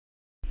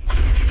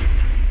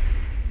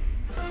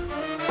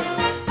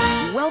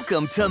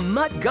Welcome to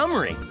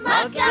Montgomery.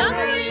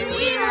 Montgomery,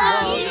 we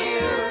love you!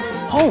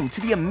 Home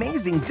to the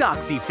amazing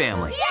Doxy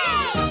family.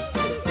 Yay!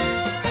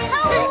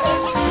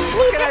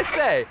 What can I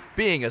say?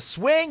 Being a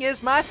swing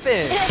is my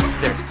thing.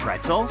 There's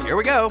Pretzel. Here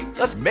we go.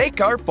 Let's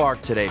make our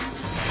bark today.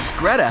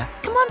 Greta.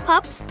 Come on,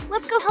 pups.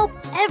 Let's go help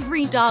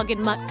every dog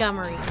in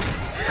Montgomery.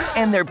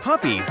 And their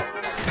puppies,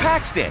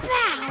 Paxton.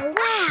 Wow,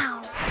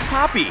 wow!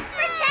 Poppy.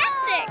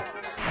 Fantastic!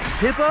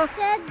 Pippa.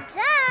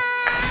 Ta-da!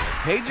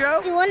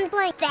 Pedro. You want to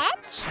play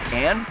fetch?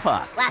 And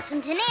Pup. Last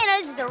one to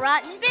Nano's is a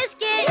rotten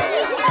biscuit.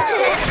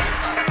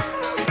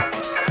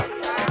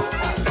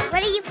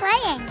 What are you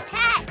playing?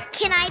 Tag.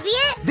 Can I be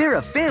it? They're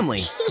a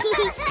family.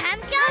 I'm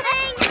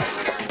coming.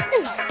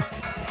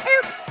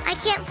 Oops, I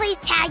can't play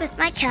tag with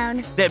my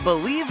cone. That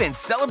believe in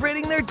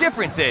celebrating their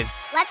differences,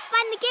 Let's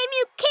find the game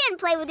you can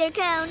play with your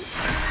cone.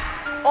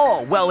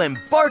 all while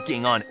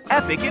embarking on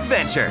epic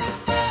adventures.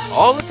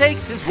 All it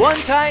takes is one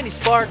tiny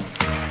spark.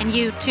 And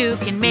you too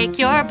can make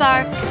your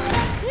bark. Make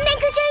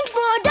a change for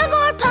a dog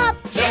or pup.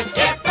 Just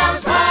get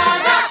those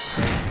paws up.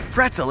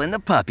 Pretzel and the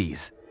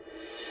Puppies.